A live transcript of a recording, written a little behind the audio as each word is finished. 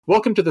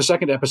Welcome to the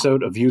second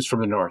episode of Views from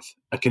the North,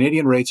 a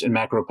Canadian rates and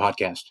macro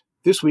podcast.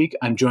 This week,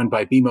 I'm joined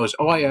by BMO's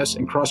OIS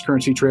and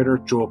cross-currency trader,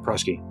 Joel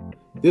Prusky.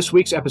 This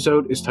week's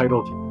episode is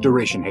titled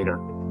Duration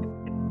Hater.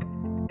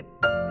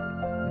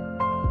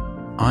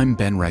 I'm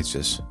Ben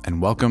Reitzes,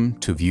 and welcome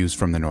to Views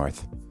from the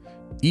North.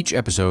 Each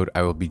episode,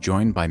 I will be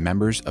joined by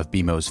members of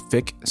BMO's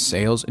FIC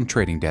sales and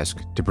trading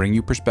desk to bring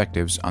you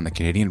perspectives on the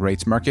Canadian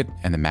rates market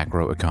and the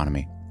macro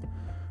economy.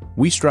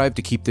 We strive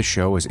to keep this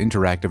show as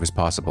interactive as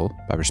possible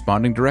by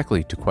responding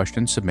directly to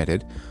questions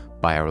submitted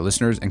by our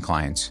listeners and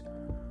clients.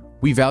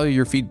 We value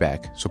your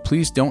feedback, so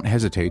please don't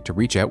hesitate to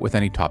reach out with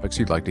any topics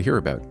you'd like to hear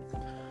about.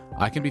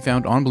 I can be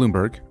found on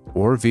Bloomberg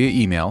or via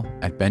email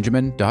at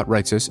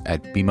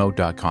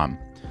benjamin.reitzes@bmo.com.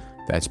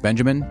 That's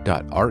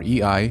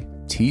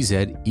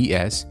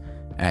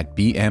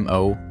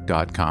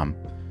benjamin.reitzes@bmo.com.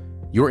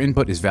 Your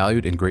input is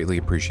valued and greatly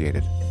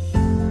appreciated.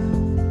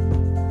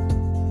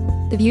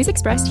 The views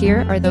expressed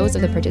here are those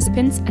of the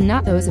participants and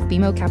not those of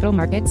BMO Capital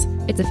Markets,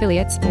 its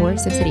affiliates, or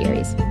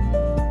subsidiaries.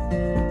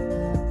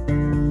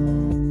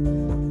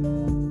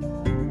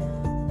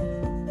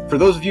 For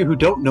those of you who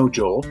don't know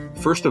Joel,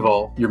 first of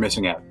all, you're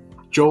missing out.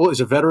 Joel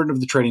is a veteran of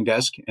the trading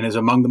desk and is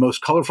among the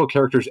most colorful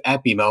characters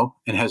at BMO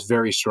and has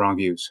very strong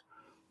views.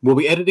 We'll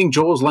be editing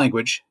Joel's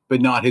language,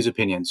 but not his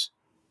opinions.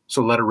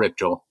 So let her rip,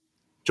 Joel.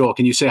 Joel,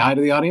 can you say hi to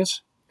the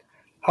audience?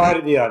 Hi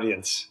to the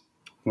audience.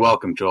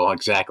 Welcome, Joel.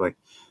 Exactly.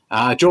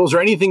 Joel, is there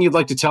anything you'd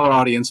like to tell our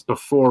audience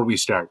before we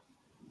start?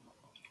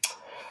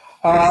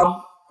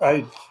 Not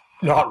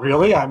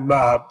really. I'm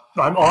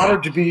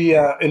honored to be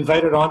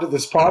invited onto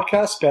this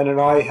podcast. Ben and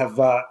I have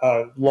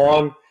a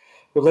long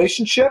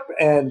relationship,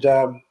 and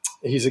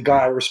he's a guy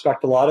I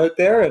respect a lot out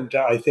there, and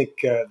I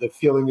think the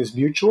feeling is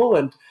mutual,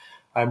 and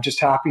I'm just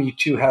happy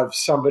to have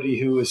somebody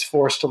who is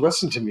forced to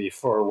listen to me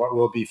for what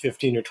will be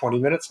 15 or 20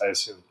 minutes, I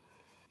assume.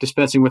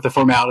 Dispensing with the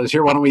formalities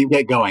here, why don't we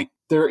get going?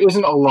 There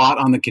isn't a lot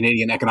on the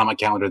Canadian economic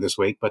calendar this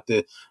week, but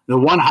the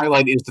one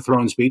highlight is the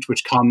throne speech,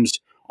 which comes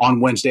on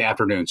Wednesday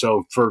afternoon.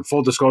 So for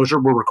full disclosure,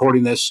 we're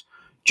recording this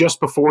just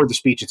before the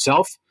speech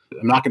itself.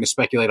 I'm not going to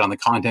speculate on the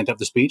content of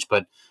the speech,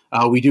 but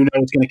we do know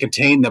it's going to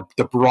contain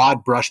the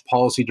broad brush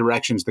policy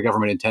directions the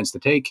government intends to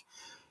take.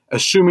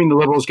 Assuming the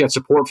Liberals get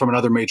support from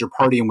another major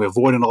party and we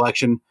avoid an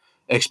election,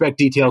 expect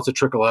details to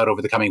trickle out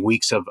over the coming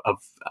weeks of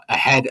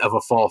ahead of a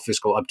fall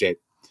fiscal update.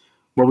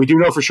 What we do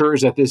know for sure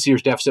is that this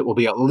year's deficit will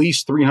be at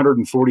least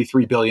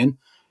 $343 billion,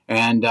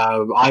 and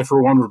I,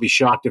 for one, would be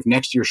shocked if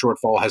next year's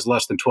shortfall has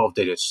less than 12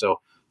 digits. So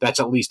that's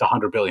at least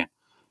 $100 billion,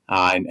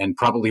 and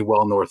probably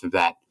well north of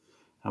that.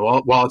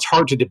 While it's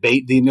hard to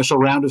debate the initial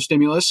round of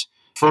stimulus,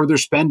 further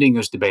spending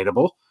is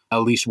debatable,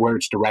 at least where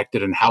it's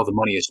directed and how the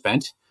money is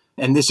spent.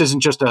 And this isn't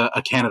just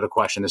a Canada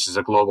question; this is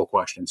a global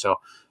question. So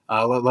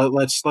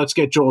let's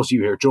get Joel's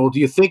view here. Joel, do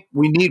you think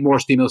we need more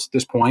stimulus at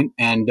this point?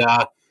 And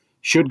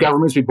should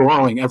governments be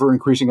borrowing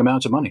ever-increasing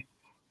amounts of money?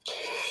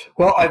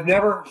 Well, I've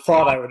never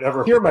thought I would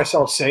ever hear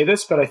myself say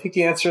this, but I think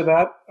the answer to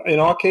that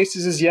in all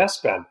cases is yes,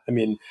 Ben. I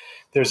mean,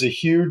 there's a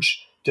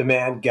huge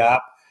demand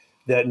gap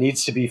that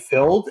needs to be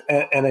filled.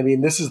 And I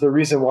mean, this is the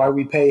reason why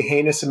we pay a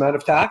heinous amount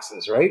of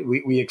taxes, right?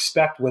 We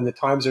expect when the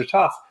times are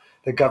tough,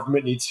 the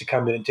government needs to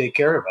come in and take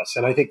care of us.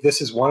 And I think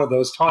this is one of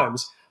those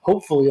times,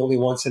 hopefully only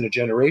once in a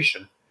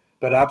generation,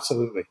 but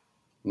absolutely.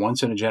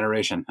 Once in a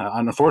generation.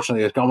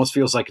 Unfortunately, it almost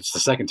feels like it's the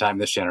second time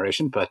this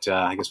generation, but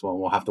I guess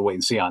we'll have to wait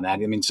and see on that.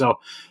 I mean,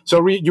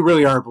 you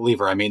really are a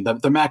believer. I mean,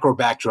 the macro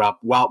backdrop,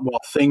 while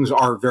things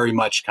are very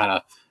much kind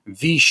of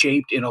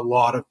V-shaped in a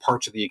lot of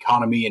parts of the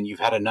economy, and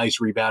you've had a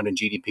nice rebound in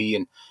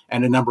GDP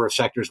and a number of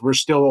sectors, we're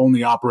still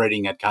only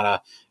operating at kind of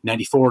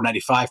 94,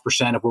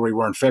 95% of where we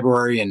were in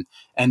February,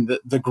 and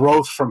the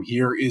growth from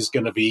here is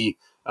going to be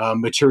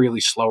materially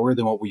slower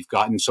than what we've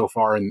gotten so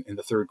far in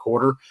the third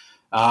quarter.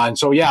 And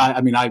so, yeah, I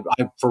mean, I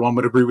for one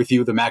would agree with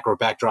you. The macro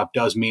backdrop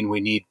does mean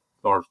we need,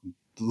 or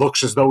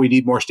looks as though we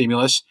need more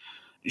stimulus.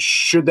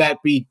 Should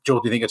that be, Joel,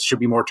 do you think it should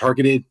be more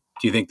targeted?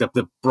 Do you think that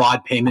the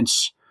broad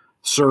payments,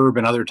 CERB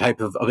and other type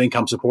of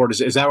income support,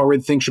 is that where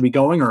things should be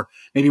going, or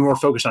maybe more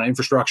focused on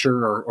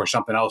infrastructure or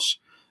something else?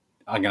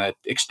 I'm going to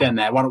extend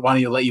that. Why don't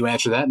you let you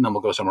answer that, and then we'll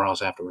go somewhere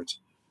else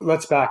afterwards.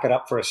 Let's back it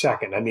up for a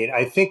second. I mean,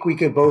 I think we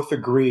can both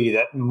agree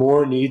that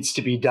more needs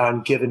to be done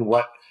given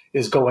what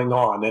is going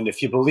on. And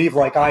if you believe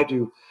like I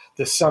do,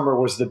 the summer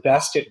was the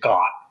best it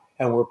got,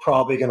 and we're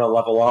probably going to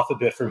level off a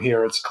bit from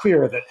here. It's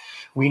clear that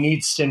we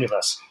need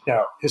stimulus.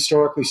 Now,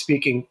 historically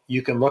speaking,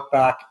 you can look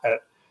back at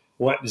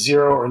what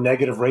zero or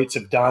negative rates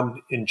have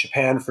done in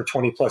Japan for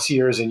 20 plus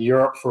years, in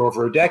Europe for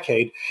over a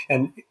decade.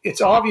 And it's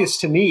obvious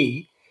to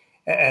me,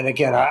 and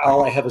again,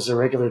 all I have is a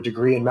regular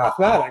degree in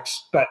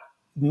mathematics, but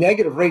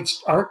negative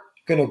rates aren't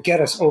going to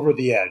get us over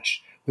the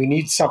edge. We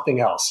need something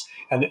else.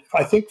 And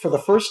I think for the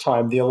first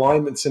time, the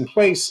alignment's in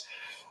place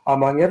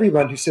among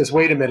everyone who says,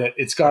 wait a minute,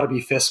 it's got to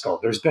be fiscal.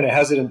 There's been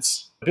a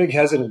big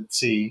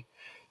hesitancy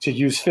to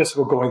use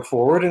fiscal going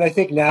forward. And I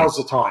think now's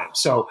the time.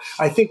 So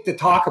I think the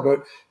talk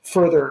about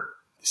further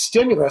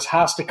stimulus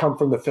has to come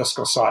from the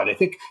fiscal side. I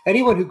think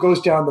anyone who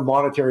goes down the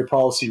monetary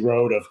policy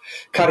road of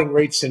cutting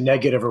rates to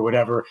negative or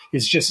whatever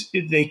is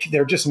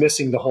they're just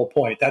missing the whole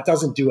point. That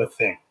doesn't do a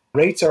thing.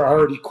 Rates are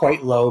already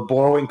quite low.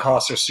 Borrowing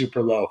costs are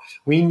super low.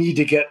 We need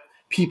to get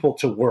people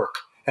to work,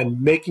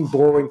 and making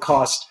borrowing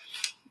costs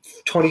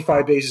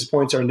 25 basis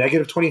points or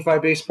negative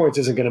 25 basis points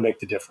isn't going to make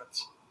the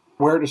difference.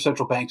 Where do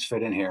central banks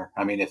fit in here?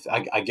 I mean, if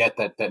I get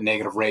that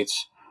negative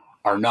rates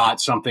are not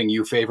something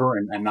you favor,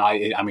 and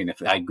I mean,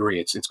 if I agree,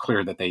 it's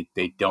clear that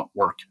they don't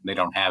work. They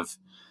don't have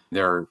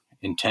their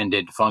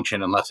intended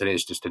function unless it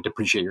is just to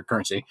depreciate your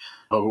currency.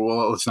 But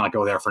let's not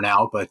go there for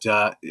now. But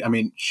I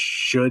mean,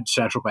 should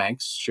central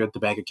banks, should the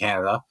Bank of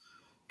Canada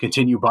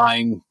continue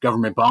buying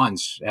government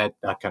bonds at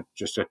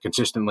just a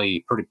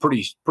consistently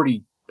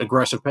pretty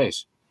aggressive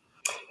pace?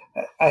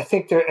 I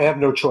think they have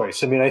no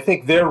choice. I mean, I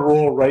think their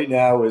role right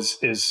now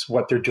is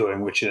what they're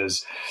doing, which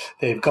is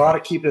they've got to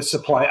keep the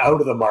supply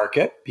out of the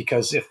market,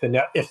 because if the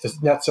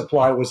net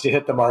supply was to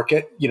hit the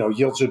market,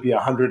 yields would be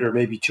 100 or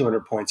maybe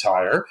 200 points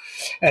higher,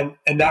 and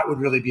that would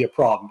really be a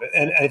problem.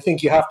 And I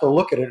think you have to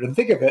look at it and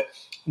think of it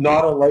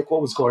not unlike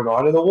what was going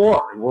on in the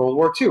war, in World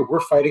War II.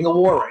 We're fighting a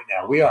war right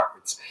now. We are.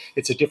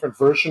 It's a different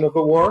version of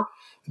a war,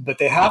 but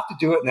they have to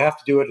do it, and they have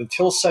to do it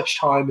until such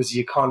time as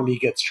the economy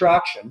gets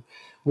traction,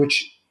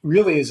 which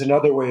really is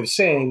another way of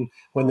saying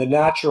when the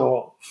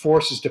natural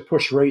forces to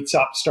push rates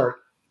up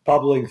start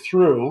bubbling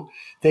through,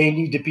 they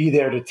need to be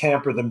there to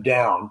tamper them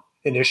down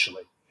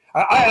initially.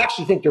 I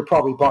actually think they're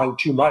probably buying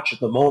too much at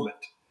the moment,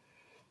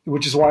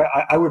 which is why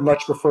I would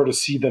much prefer to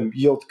see them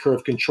yield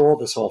curve control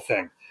this whole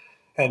thing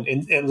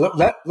and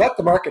let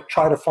the market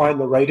try to find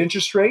the right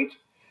interest rate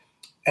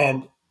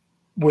and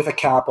with a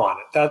cap on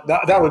it.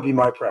 That would be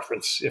my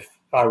preference if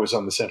I was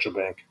on the central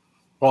bank.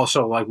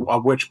 Also, like,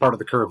 which part of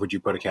the curve would you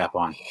put a cap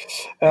on?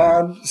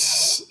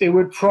 It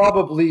would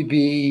probably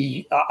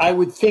be, I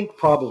would think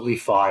probably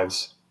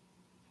 5s.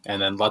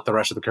 And then let the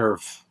rest of the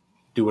curve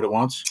do what it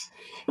wants?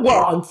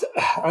 Well,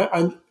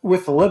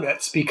 with the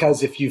limits,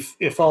 because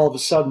if all of a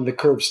sudden the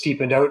curve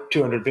steepened out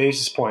 200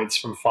 basis points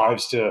from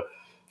 5s to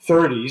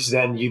 30s,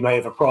 then you may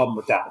have a problem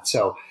with that.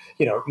 So,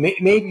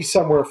 maybe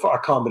somewhere a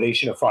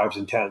combination of 5s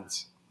and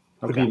 10s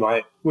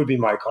would be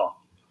my call.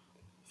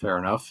 Fair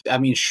enough. I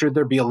mean, should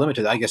there be a limit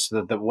to that? I guess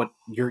what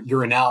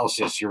your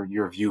analysis,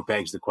 your view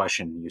begs the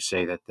question. You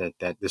say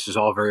that this is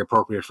all very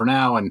appropriate for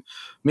now, and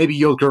maybe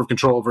yield curve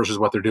control versus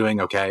what they're doing.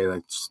 Okay,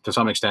 that's to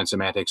some extent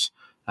semantics,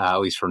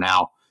 at least for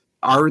now.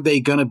 Are they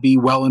going to be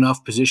well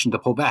enough positioned to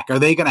pull back? Are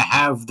they going to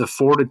have the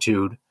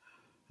fortitude,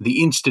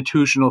 the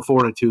institutional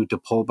fortitude to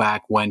pull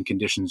back when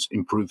conditions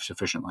improve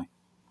sufficiently?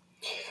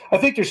 I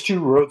think there's two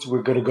roads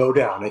we're going to go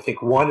down. I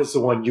think one is the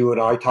one you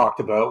and I talked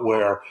about,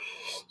 where,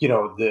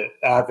 the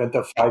advent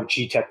of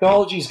 5G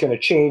technology is going to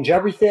change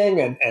everything,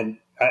 and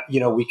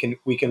we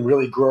can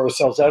really grow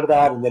ourselves out of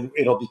that, and then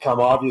it'll become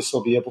obvious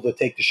we'll be able to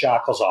take the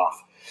shackles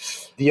off.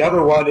 The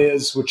other one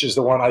is, which is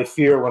the one I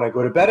fear when I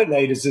go to bed at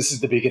night, is this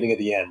is the beginning of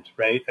the end,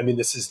 right? I mean,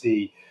 this is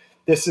the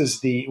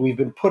we've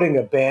been putting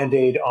a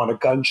Band-Aid on a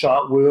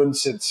gunshot wound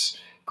since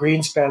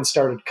Greenspan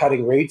started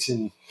cutting rates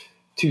in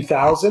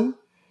 2000.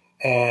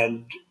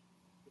 And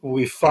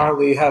we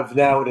finally have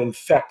now an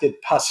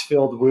infected,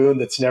 pus-filled wound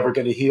that's never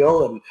going to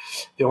heal. And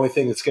the only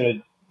thing that's going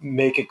to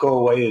make it go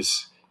away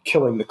is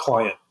killing the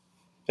client,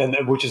 and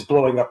which is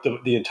blowing up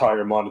the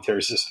entire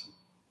monetary system.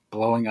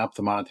 Blowing up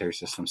the monetary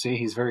system. See,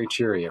 he's very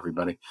cheery,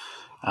 everybody.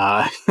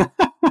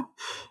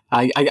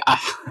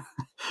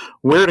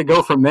 Where to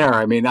go from there?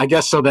 I mean, I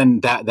guess so then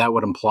that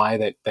would imply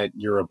that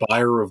you're a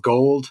buyer of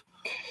gold.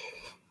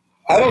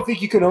 I don't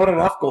think you can own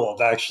enough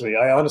gold, actually.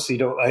 I honestly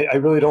don't. I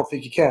really don't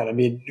think you can. I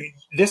mean,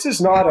 this is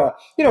not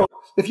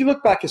if you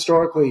look back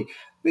historically,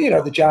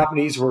 the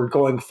Japanese were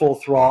going full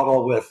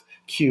throttle with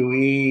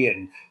QE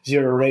and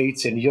zero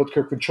rates and yield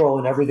curve control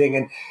and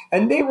everything.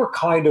 And they were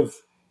kind of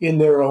in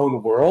their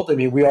own world. I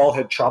mean, we all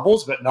had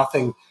troubles, but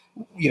nothing,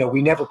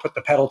 we never put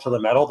the pedal to the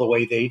metal the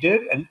way they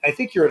did. And I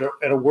think you're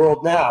at a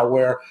world now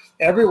where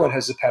everyone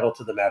has the pedal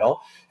to the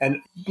metal.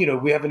 And,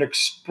 we have an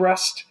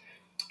expressed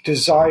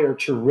desire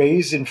to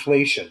raise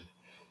inflation.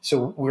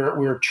 So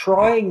we're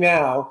trying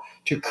now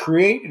to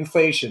create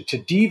inflation, to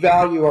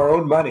devalue our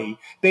own money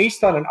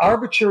based on an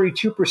arbitrary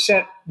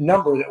 2%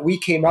 number that we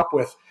came up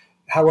with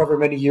however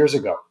many years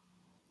ago.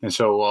 And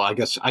so, I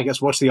guess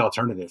what's the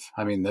alternative?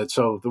 I mean,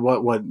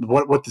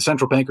 what the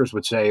central bankers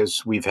would say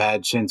is we've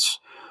had since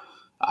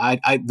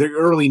the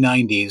early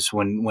 90s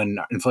when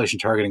inflation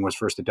targeting was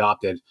first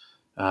adopted.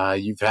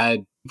 You've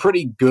had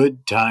pretty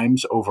good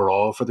times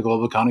overall for the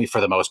global economy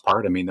for the most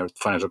part. I mean, the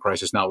financial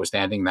crisis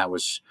notwithstanding, that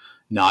was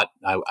not,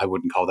 I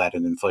wouldn't call that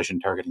an inflation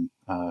targeting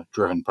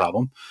driven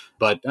problem.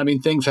 But I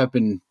mean, things have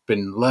been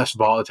less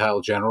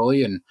volatile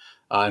generally, and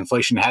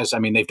inflation has, I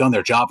mean, they've done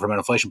their job from an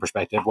inflation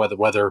perspective.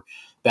 Whether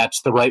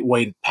that's the right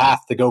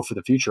path to go for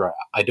the future,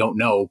 I don't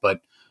know.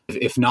 But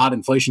if not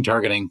inflation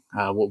targeting,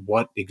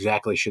 what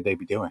exactly should they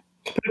be doing?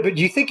 But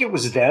do you think it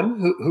was them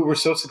who were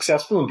so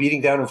successful in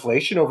beating down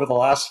inflation over the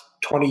last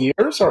 20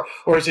 years, or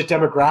is it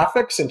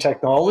demographics and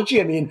technology?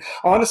 I mean,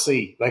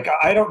 honestly, like,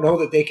 I don't know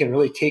that they can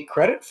really take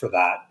credit for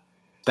that.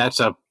 That's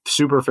a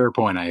super fair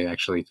point. I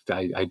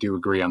do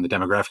agree on the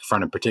demographic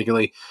front, and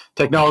particularly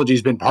technology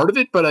has been part of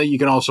it. But you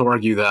can also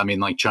argue that, I mean,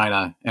 like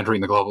China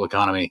entering the global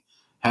economy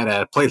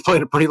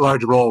played a pretty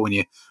large role when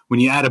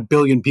you add 1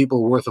 billion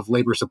people worth of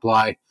labor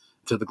supply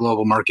to the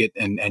global market,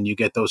 and you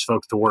get those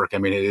folks to work. I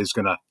mean, it is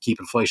going to keep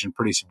inflation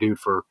pretty subdued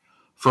for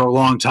a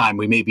long time.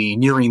 We may be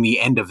nearing the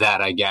end of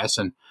that, I guess,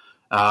 and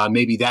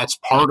maybe that's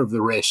part of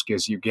the risk,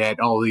 is you get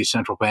all these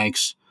central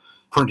banks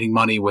printing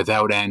money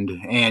without end,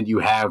 and you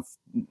have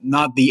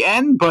not the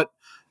end, but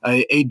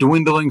a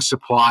dwindling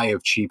supply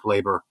of cheap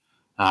labor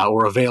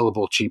or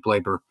available cheap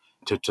labor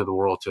to the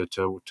world,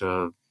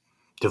 to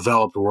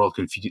develop the world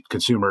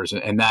consumers,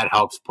 and that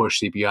helps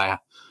push CPI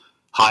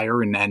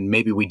higher, and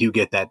maybe we do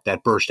get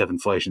that burst of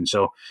inflation.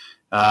 So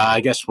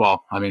I guess,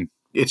 well, I mean,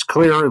 it's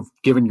clear,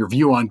 given your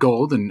view on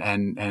gold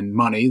and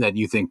money, that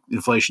you think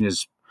inflation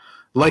is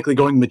likely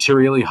going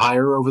materially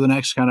higher over the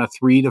next kind of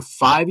 3 to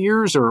 5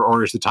 years,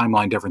 or is the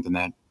timeline different than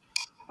that?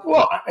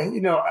 Well,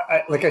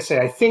 like I say,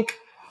 I think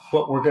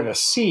what we're going to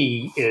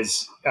see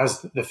is,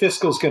 as the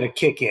fiscal is going to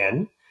kick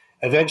in,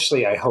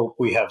 eventually I hope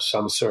we have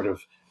some sort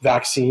of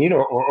vaccine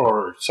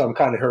or some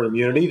kind of herd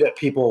immunity that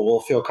people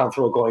will feel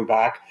comfortable going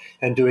back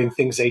and doing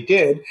things they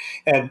did.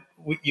 And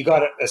you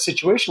got a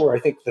situation where I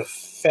think the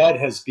Fed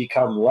has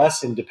become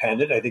less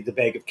independent. I think the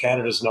Bank of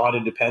Canada is not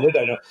independent.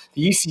 I know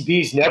the ECB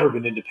has never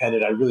been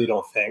independent, I really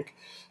don't think.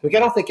 Like, I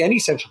don't think any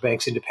central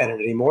bank's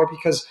independent anymore,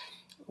 because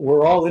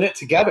we're all in it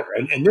together.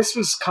 And this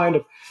was kind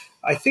of,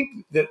 I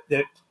think that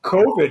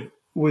COVID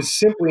was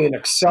simply an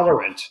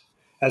accelerant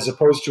as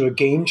opposed to a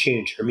game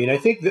changer. I mean, I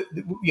think that,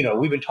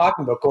 we've been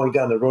talking about going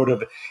down the road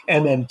of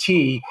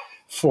MMT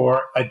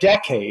for a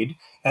decade,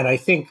 and I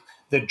think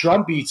the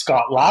drumbeats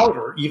got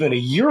louder even a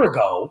year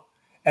ago,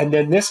 and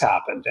then this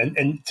happened.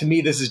 And to me,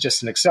 this is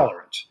just an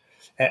accelerant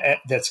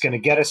that's going to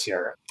get us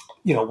here.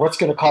 What's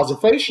going to cause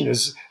inflation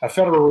is a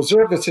Federal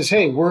Reserve that says,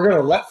 hey, we're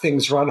going to let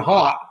things run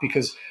hot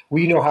because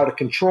we know how to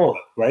control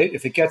it, right?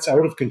 If it gets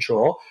out of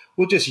control,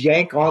 we'll just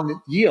yank on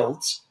the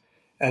yields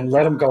and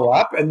let them go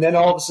up, and then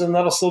all of a sudden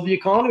that'll slow the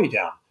economy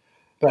down.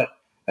 But,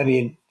 I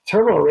mean,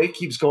 terminal rate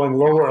keeps going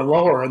lower and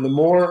lower, and the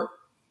more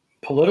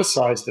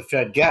politicized the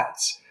Fed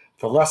gets,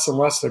 the less and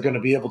less they're going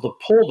to be able to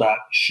pull that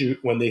chute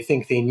when they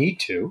think they need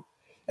to.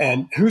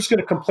 And who's going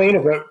to complain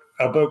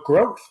about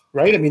growth,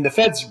 right? I mean, the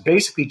Fed's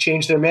basically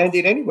changed their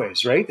mandate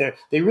anyways, right?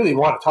 They really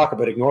want to talk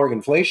about ignoring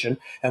inflation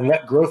and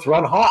let growth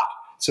run hot.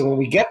 So when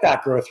we get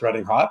that growth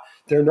running hot,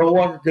 they're no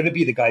longer going to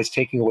be the guys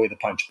taking away the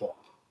punch bowl.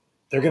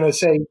 They're going to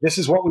say, this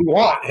is what we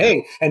want.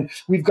 Hey, and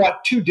we've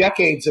got 2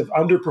 decades of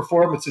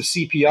underperformance of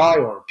CPI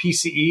or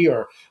PCE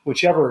or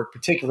whichever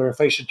particular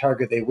inflation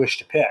target they wish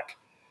to pick,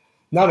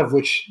 none of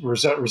which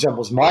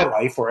resembles my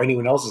life or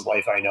anyone else's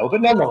life I know.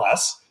 But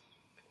nonetheless,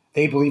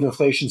 they believe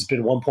inflation's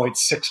been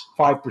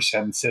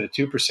 1.65% instead of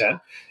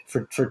 2%.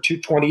 For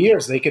 20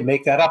 years, they can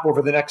make that up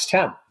over the next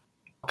 10.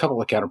 A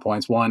couple of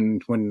counterpoints. One,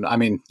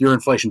 your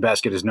inflation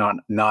basket is not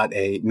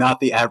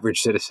the average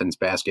citizen's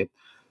basket,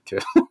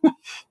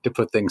 to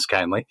put things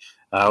kindly.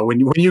 When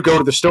you go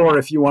to the store,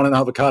 if you want an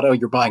avocado,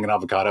 you're buying an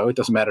avocado. It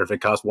doesn't matter if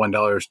it costs $1,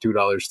 $2, $3,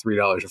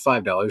 or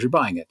 $5. You're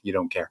buying it. You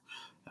don't care.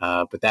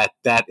 But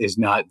that is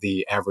not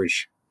the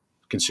average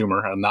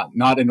consumer.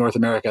 Not in North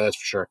America, that's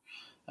for sure.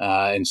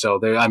 And so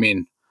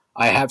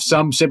I have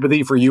some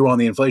sympathy for you on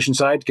the inflation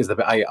side, because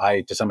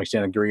I to some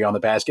extent agree on the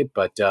basket,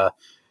 but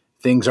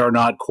things are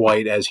not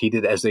quite as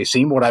heated as they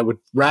seem. What I would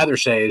rather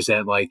say is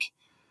that, like,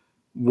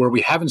 where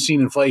we haven't seen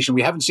inflation,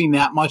 we haven't seen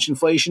that much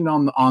inflation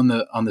in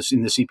the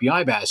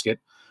CPI basket,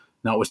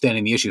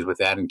 notwithstanding the issues with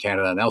that in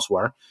Canada and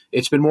elsewhere.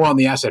 It's been more on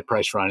the asset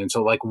price front. And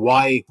so, like,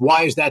 why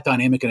is that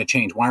dynamic going to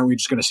change? Why aren't we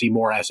just going to see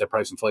more asset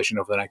price inflation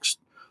over the next,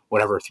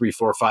 3,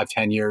 4, 5,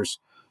 10 years?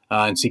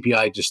 And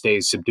CPI just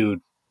stays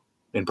subdued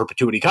in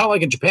perpetuity, kind of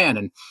like in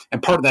Japan.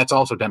 And part of that's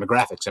also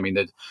demographics. I mean,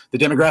 the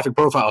demographic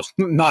profile is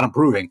not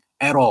improving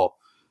at all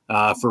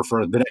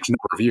for the next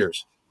number of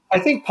years. I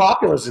think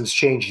populism's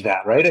changed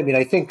that, right? I mean,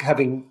 I think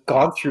having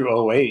gone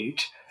through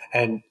 08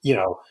 and,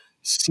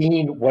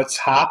 seen what's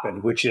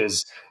happened, which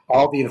is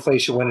all the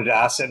inflation went into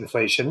asset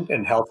inflation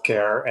and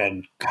healthcare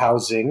and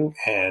housing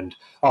and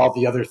all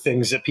the other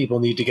things that people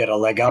need to get a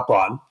leg up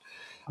on,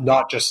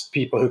 not just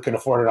people who can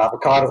afford an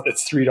avocado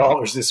that's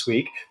 $3 this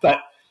week. But,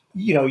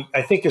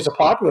 I think there's a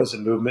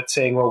populism movement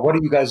saying, well, what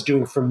are you guys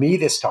doing for me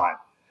this time?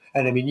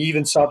 And I mean, you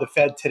even saw the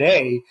Fed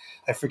today,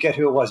 I forget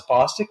who it was,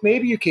 Bostic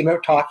maybe, who came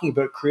out talking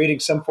about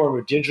creating some form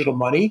of digital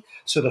money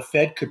so the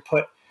Fed could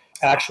put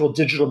actual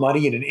digital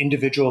money in an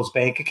individual's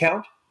bank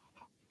account.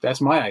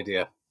 That's my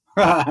idea.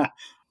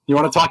 You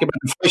want to talk about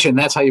inflation,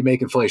 that's how you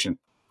make inflation.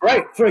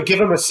 Right. Give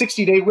them a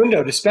 60-day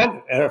window to spend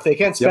it. And if they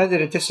can't spend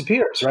it, it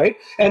disappears, right?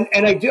 And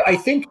I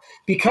think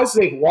because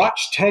they've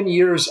watched 10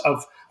 years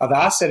of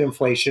asset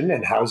inflation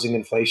and housing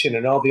inflation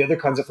and all the other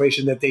kinds of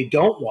inflation that they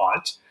don't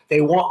want.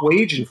 They want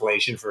wage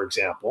inflation, for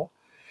example.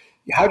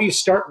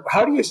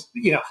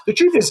 The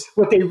truth is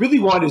what they really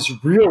want is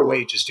real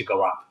wages to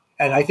go up.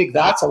 And I think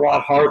that's a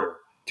lot harder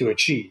to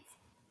achieve.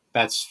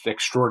 That's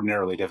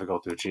extraordinarily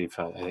difficult to achieve.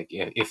 I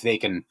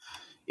think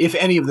if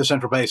any of the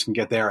central banks can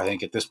get there, I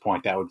think at this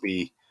point that would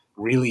be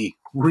really,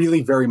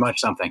 really very much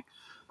something.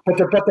 But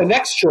the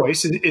next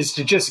choice is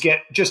to just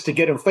to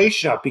get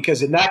inflation up,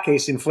 because in that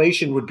case,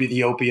 inflation would be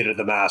the opiate of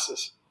the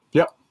masses.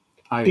 Yep.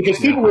 Because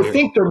people would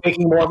think they're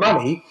making more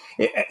money,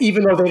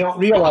 even though they don't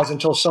realize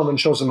until someone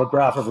shows them a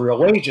graph of real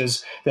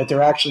wages that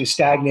they're actually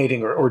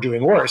stagnating or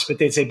doing worse. But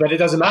they'd say, but it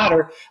doesn't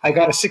matter. I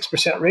got a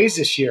 6% raise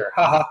this year.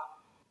 Haha.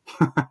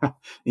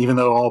 Even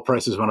though all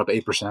prices went up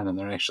 8% and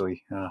they're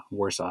actually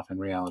worse off in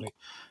reality.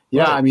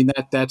 Yeah, right. I mean,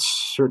 that's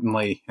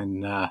certainly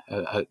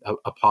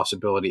a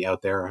possibility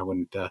out there. I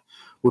wouldn't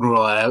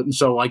rule that out. And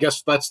so I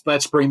guess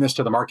let's bring this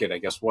to the market. I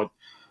guess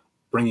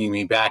bringing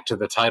me back to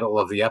the title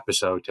of the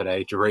episode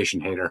today,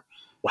 Duration Hater.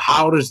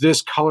 How does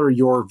this color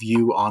your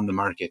view on the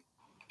market?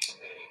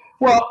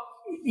 Well,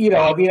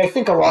 I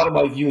think a lot of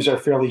my views are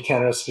fairly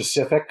Canada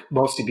specific,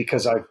 mostly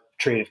because I've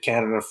traded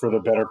Canada for the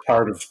better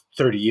part of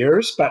 30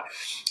 years. But,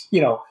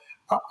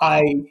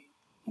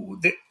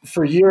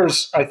 for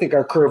years, I think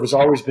our curve has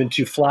always been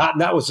too flat, and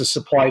that was a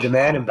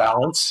supply-demand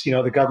imbalance.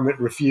 The government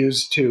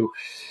refused to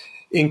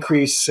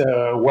increase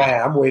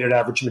WAM, weighted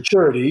average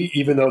maturity,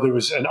 even though there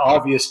was an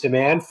obvious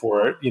demand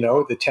for it. The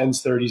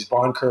 10s, 30s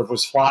bond curve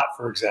was flat,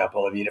 for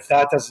example. I mean, if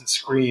that doesn't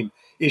scream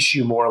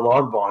issue more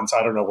long bonds,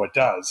 I don't know what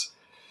does.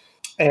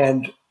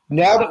 And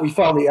now that we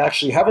finally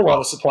actually have a lot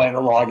of supply on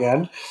the long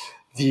end,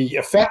 the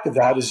effect of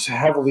that is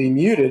heavily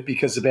muted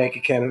because the Bank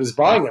of Canada is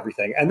buying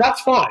everything. And that's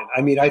fine.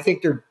 I mean, I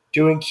think they're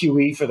doing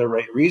QE for the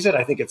right reason.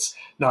 I think it's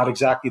not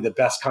exactly the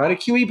best kind of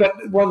QE, but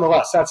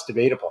nonetheless, that's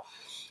debatable.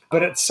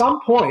 But at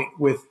some point,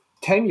 with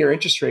 10-year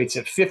interest rates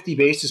at 50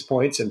 basis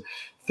points and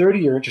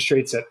 30-year interest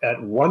rates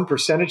at 1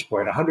 percentage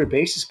point, 100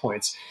 basis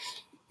points,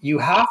 you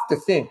have to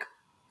think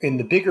in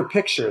the bigger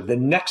picture, the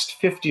next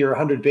 50 or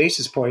 100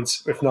 basis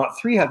points, if not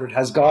 300,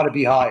 has got to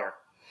be higher.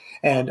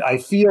 And I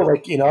feel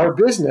like in our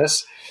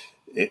business,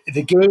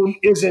 the game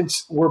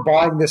isn't we're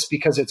buying this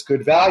because it's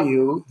good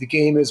value. The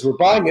game is we're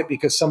buying it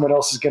because someone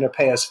else is going to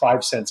pay us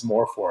 5 cents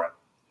more for it.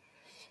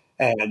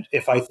 And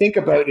if I think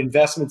about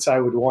investments I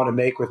would want to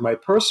make with my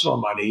personal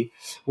money,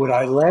 would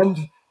I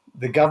lend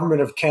the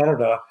government of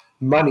Canada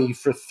money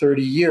for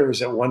 30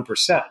 years at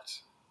 1%?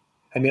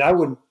 I mean, I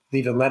wouldn't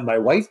even lend my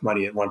wife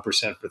money at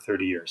 1% for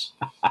 30 years.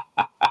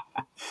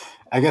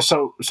 I guess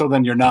so. So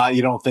then you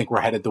don't think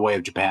we're headed the way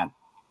of Japan?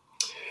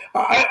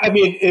 I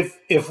mean,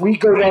 if we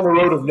go down the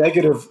road of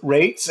negative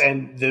rates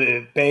and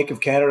the Bank of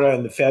Canada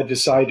and the Fed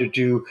decide to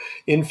do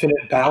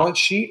infinite balance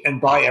sheet and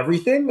buy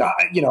everything,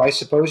 I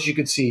suppose you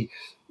could see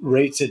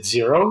rates at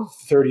 0,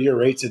 30-year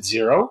rates at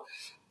 0.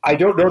 I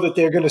don't know that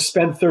they're going to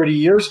spend 30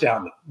 years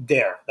down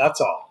there.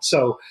 That's all.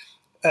 So,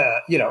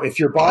 if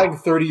you're buying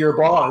 30-year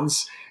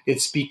bonds,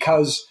 it's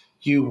because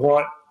you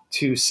want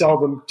to sell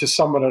them to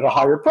someone at a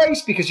higher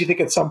price because you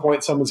think at some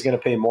point someone's going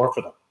to pay more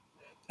for them,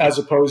 as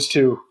opposed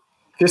to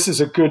this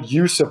is a good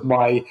use of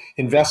my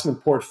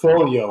investment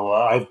portfolio.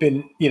 I've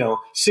been,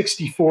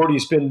 60-40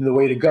 has been the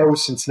way to go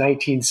since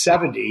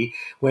 1970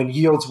 when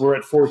yields were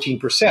at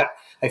 14%.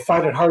 I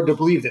find it hard to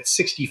believe that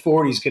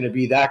 60-40 is going to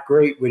be that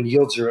great when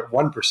yields are at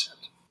 1%.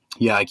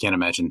 Yeah, I can't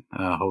imagine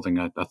holding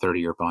a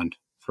 30-year bond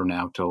from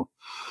now till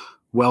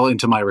well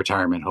into my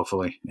retirement,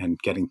 hopefully, and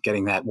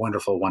getting that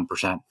wonderful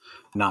 1%.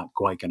 Not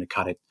quite going to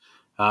cut it.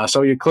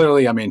 So you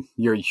clearly, I mean,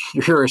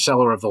 you're a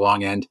seller of the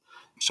long end.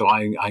 So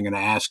I'm going to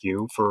ask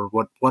you for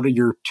what are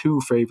your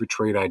 2 favorite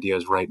trade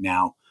ideas right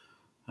now,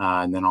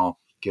 and then I'll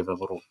give a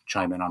little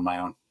chime in on my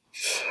own.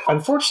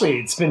 Unfortunately,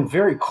 it's been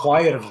very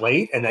quiet of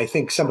late, and I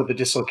think some of the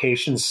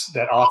dislocations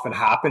that often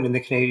happen in the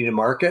Canadian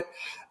market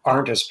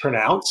aren't as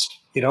pronounced.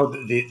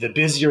 The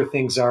busier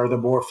things are, the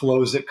more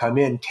flows that come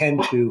in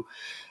tend to,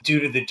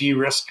 due to the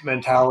de-risk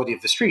mentality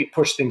of the street,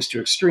 push things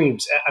to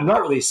extremes. I'm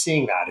not really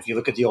seeing that. If you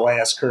look at the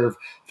OIS curve,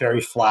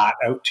 very flat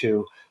out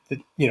to the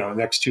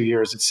next 2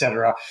 years, et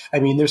cetera. I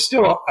mean, there's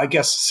still, I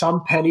guess,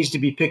 some pennies to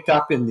be picked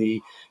up in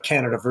the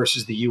Canada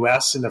versus the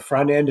U.S. in the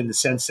front end, in the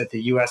sense that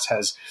the U.S.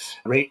 has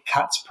rate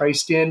cuts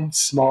priced in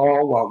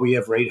small, while we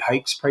have rate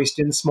hikes priced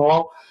in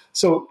small.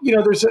 So,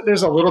 there's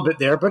a little bit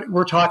there, but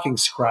we're talking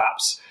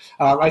scraps.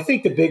 I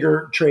think the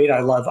bigger trade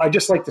I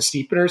just like the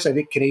steepeners. I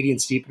think Canadian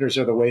steepeners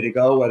are the way to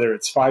go, whether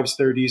it's 5s,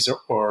 30s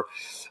or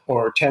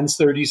 10s,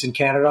 30s in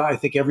Canada. I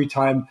think every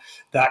time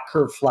that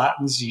curve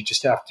flattens, you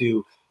just have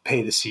to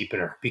pay the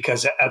steepener,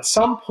 because at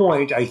some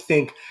point, I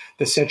think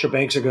the central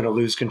banks are going to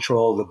lose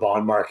control of the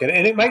bond market.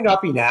 And it might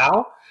not be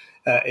now.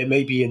 It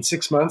may be in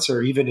 6 months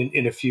or even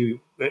in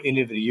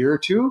a year or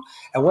two.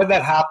 And when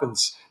that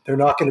happens, they're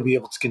not going to be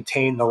able to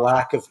contain the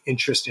lack of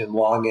interest in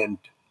long end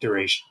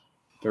duration.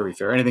 Very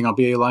fair. Anything on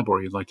BA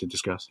LIBOR you'd like to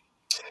discuss?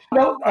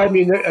 No, I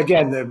mean,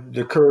 again,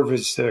 the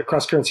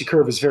cross-currency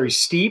curve is very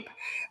steep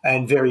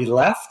and very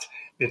left.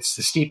 It's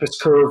the steepest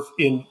curve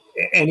in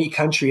any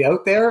country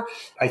out there.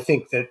 I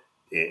think that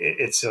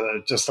it's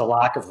just a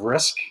lack of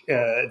risk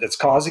that's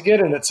causing it.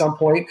 And at some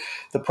point,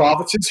 the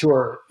provinces, who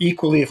are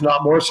equally, if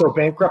not more so,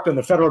 bankrupt than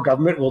the federal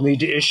government, will need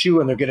to issue,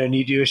 and they're going to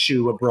need to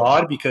issue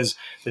abroad because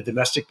the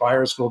domestic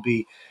buyers will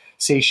be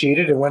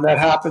satiated. And when that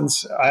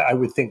happens, I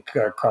would think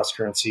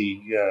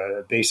cross-currency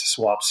basis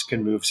swaps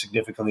can move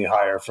significantly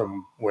higher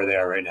from where they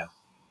are right now.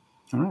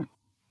 All right.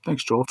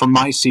 Thanks, Joel. From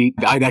my seat,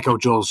 I'd echo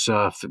Joel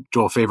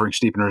favoring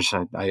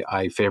steepeners.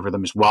 I favor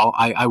them as well.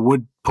 I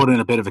would put in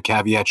a bit of a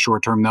caveat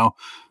short term, though.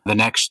 The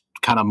next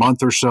kind of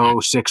month or so,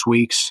 6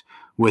 weeks,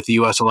 with the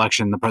U.S.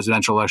 election, the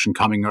presidential election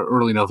coming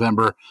early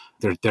November,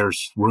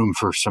 there's room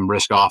for some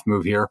risk-off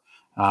move here.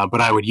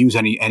 But I would use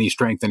any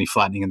strength, any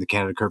flattening in the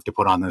Canada curve to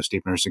put on those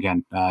steepeners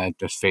again.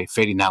 Just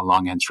fading that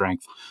long end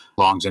strength.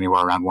 Longs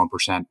anywhere around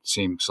 1%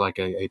 seems like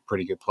a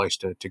pretty good place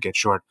to get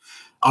short.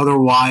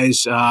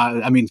 Otherwise,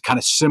 kind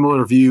of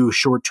similar view,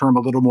 short term,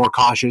 a little more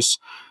cautious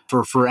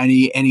for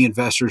any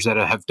investors that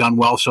have done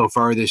well so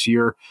far this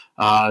year.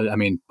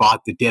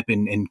 Bought the dip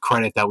in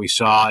credit that we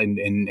saw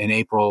in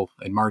April,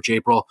 in March,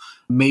 April.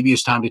 Maybe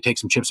it's time to take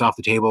some chips off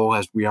the table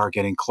as we are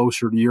getting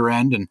closer to year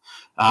end, and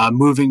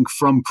moving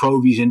from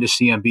Provies into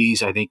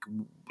CMBs, I think,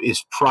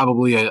 is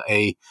probably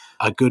a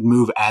good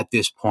move at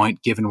this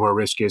point, given where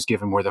risk is,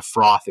 given where the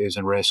froth is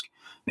in risk.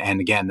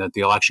 And again,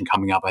 the election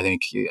coming up, I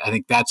think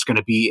that's going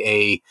to be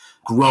a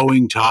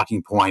growing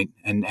talking point,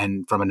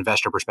 and from an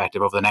investor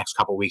perspective over the next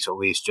couple of weeks at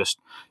least, just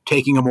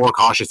taking a more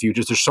cautious view.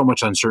 Just there's so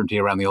much uncertainty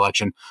around the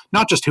election,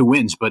 not just who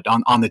wins, but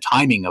on the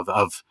timing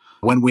of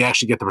when we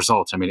actually get the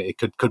results. I mean, it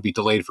could be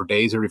delayed for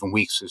days or even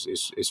weeks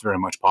is very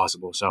much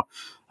possible. So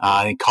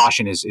I think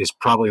caution is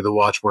probably the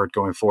watchword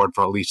going forward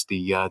for at least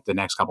the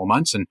next couple of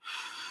months. And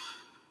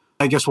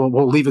I guess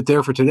we'll leave it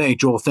there for today.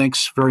 Joel,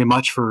 thanks very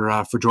much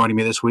for joining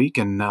me this week,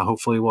 and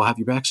hopefully we'll have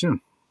you back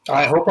soon.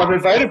 I hope I'm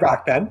invited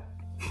back, Ben.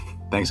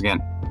 Thanks again.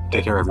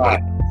 Take care,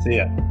 everybody. Bye. See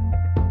ya.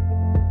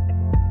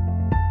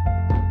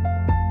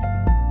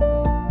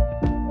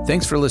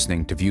 Thanks for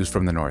listening to Views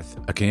from the North,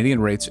 a Canadian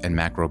rates and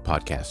macro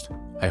podcast.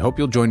 I hope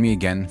you'll join me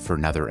again for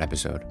another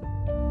episode.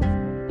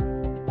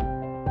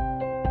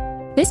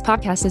 This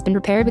podcast has been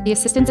prepared with the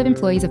assistance of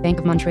employees of Bank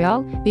of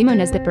Montreal, BMO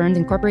Nesbitt Burns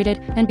Incorporated,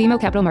 and BMO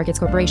Capital Markets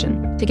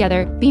Corporation.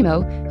 Together,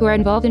 BMO, who are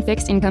involved in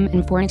fixed income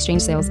and foreign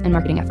exchange sales and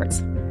marketing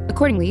efforts.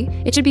 Accordingly,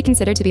 it should be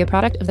considered to be a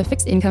product of the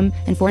fixed income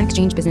and foreign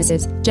exchange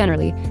businesses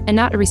generally, and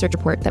not a research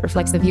report that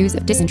reflects the views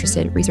of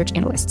disinterested research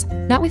analysts.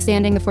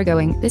 Notwithstanding the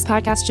foregoing, this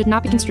podcast should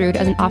not be construed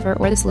as an offer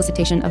or the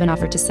solicitation of an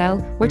offer to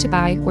sell or to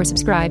buy or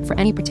subscribe for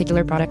any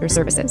particular product or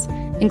services,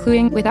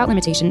 including, without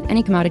limitation,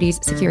 any commodities,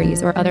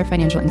 securities, or other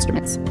financial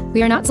instruments.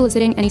 We are not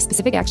soliciting any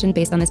specific action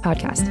based on this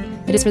podcast.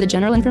 It is for the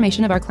general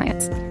information of our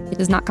clients. It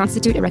does not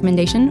constitute a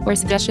recommendation or a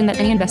suggestion that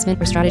any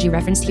investment or strategy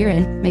referenced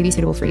herein may be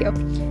suitable for you.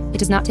 It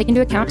does not take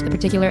into account the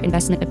particular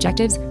investment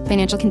objectives,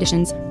 financial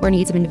conditions, or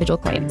needs of individual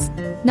clients.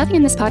 Nothing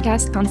in this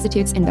podcast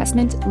constitutes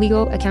investment,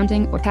 legal,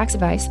 accounting, or tax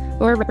advice,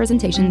 or a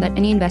representation that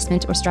any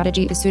investment or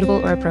strategy is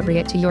suitable or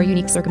appropriate to your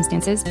unique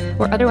circumstances,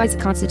 or otherwise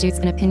constitutes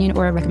an opinion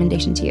or a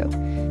recommendation to you.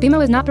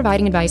 BMO is not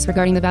providing advice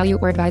regarding the value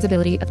or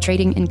advisability of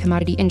trading in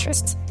commodity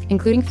interests,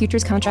 including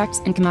futures contracts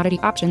and commodity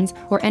options,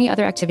 or any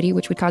other activity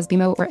which would cause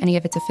BMO or any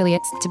of its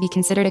affiliates to be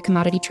considered a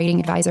commodity trading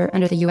advisor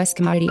under the U.S.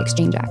 Commodity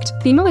Exchange Act.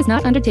 BMO is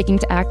not undertaking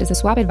to act as a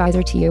swap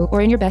advisor to you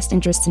or in your best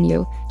interests in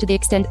you. To the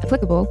extent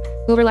applicable,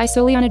 will rely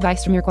solely on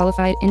advice from your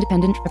qualified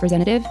independent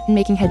representative in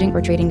making hedging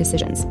or trading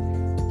decisions.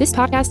 This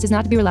podcast is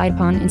not to be relied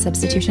upon in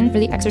substitution for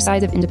the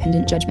exercise of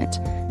independent judgment.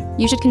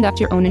 You should conduct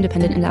your own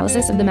independent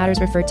analysis of the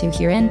matters referred to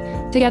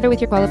herein, together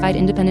with your qualified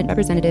independent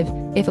representative,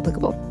 if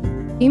applicable.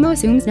 BMO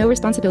assumes no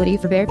responsibility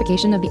for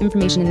verification of the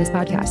information in this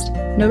podcast.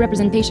 No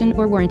representation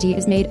or warranty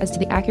is made as to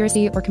the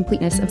accuracy or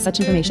completeness of such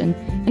information,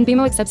 and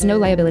BMO accepts no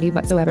liability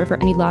whatsoever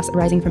for any loss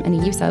arising from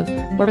any use of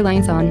or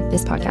reliance on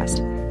this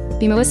podcast.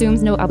 BMO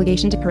assumes no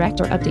obligation to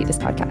correct or update this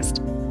podcast.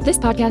 This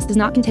podcast does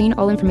not contain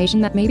all information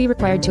that may be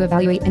required to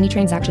evaluate any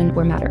transaction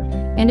or matter,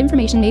 and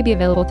information may be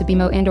available to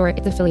BMO and/or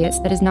its affiliates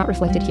that is not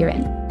reflected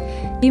herein.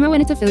 BMO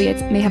and its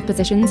affiliates may have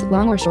positions,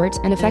 long or short,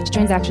 and affect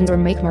transactions or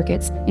make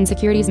markets in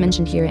securities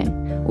mentioned herein,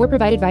 or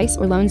provide advice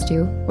or loans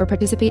to, or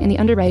participate in the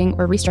underwriting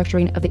or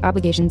restructuring of the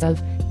obligations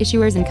of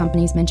issuers and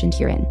companies mentioned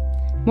herein.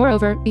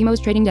 Moreover, BMO's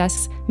trading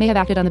desks may have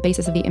acted on the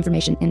basis of the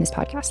information in this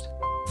podcast.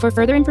 For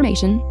further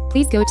information,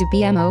 please go to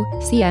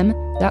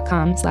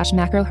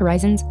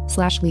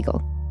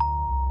bmocm.com/macrohorizons/legal.